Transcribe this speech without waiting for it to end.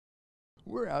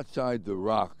We're outside the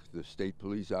Rock, the State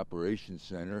Police Operations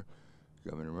Center.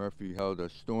 Governor Murphy held a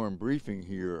storm briefing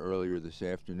here earlier this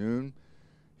afternoon.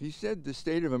 He said the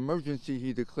state of emergency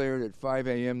he declared at 5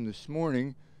 a.m. this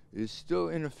morning is still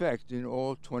in effect in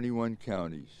all 21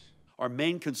 counties. Our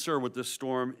main concern with this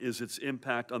storm is its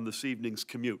impact on this evening's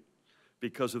commute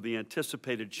because of the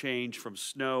anticipated change from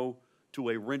snow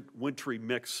to a wintry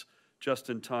mix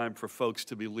just in time for folks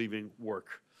to be leaving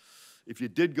work. If you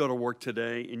did go to work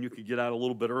today and you could get out a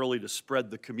little bit early to spread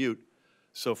the commute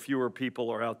so fewer people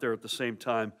are out there at the same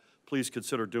time, please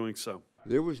consider doing so.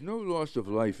 There was no loss of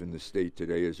life in the state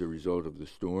today as a result of the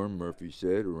storm, Murphy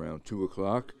said around 2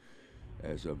 o'clock.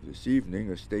 As of this evening,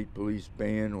 a state police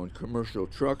ban on commercial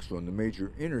trucks on the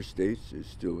major interstates is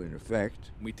still in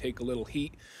effect. We take a little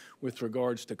heat with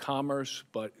regards to commerce,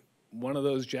 but one of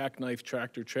those jackknife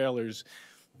tractor trailers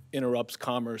interrupts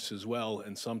commerce as well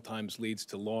and sometimes leads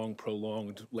to long,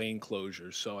 prolonged lane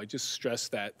closures. So I just stress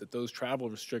that those travel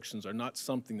restrictions are not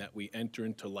something that we enter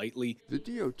into lightly. The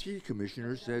DOT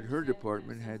commissioner said her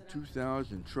department had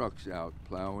 2,000 trucks out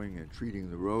plowing and treating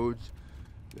the roads.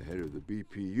 The head of the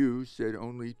BPU said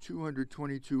only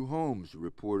 222 homes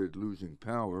reported losing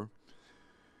power.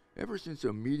 Ever since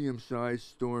a medium-sized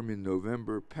storm in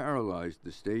November paralyzed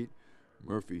the state,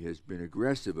 Murphy has been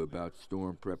aggressive about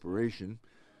storm preparation.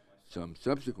 Some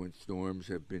subsequent storms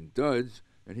have been duds,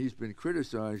 and he's been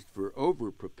criticized for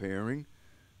over-preparing.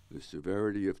 The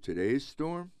severity of today's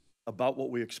storm? About what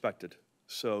we expected.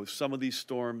 So some of these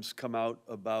storms come out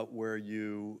about where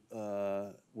you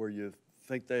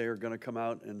think they are going to come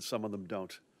out, and some of them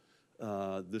don't.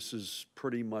 This is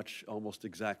pretty much almost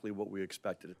exactly what we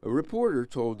expected. A reporter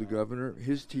told the governor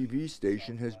his TV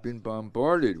station has been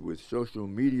bombarded with social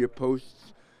media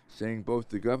posts saying both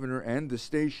the governor and the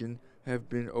station have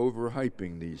been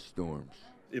overhyping these storms.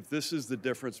 If this is the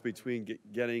difference between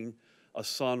getting a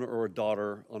son or a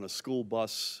daughter on a school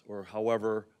bus or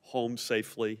however home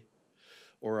safely,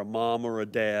 or a mom or a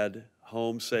dad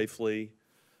home safely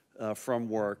from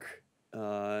work,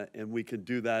 and we can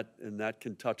do that, and that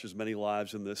can touch as many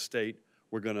lives in this state,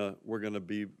 we're gonna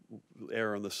be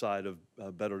err on the side of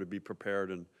better to be prepared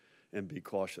and be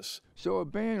cautious. So a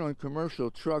ban on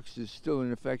commercial trucks is still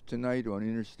in effect tonight on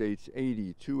Interstates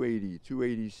 80, 280,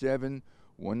 287,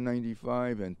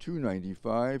 195, and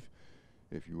 295.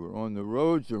 If you were on the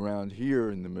roads around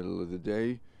here in the middle of the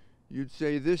day, you'd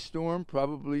say this storm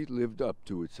probably lived up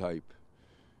to its hype.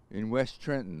 In West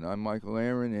Trenton, I'm Michael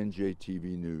Aaron,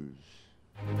 NJTV News.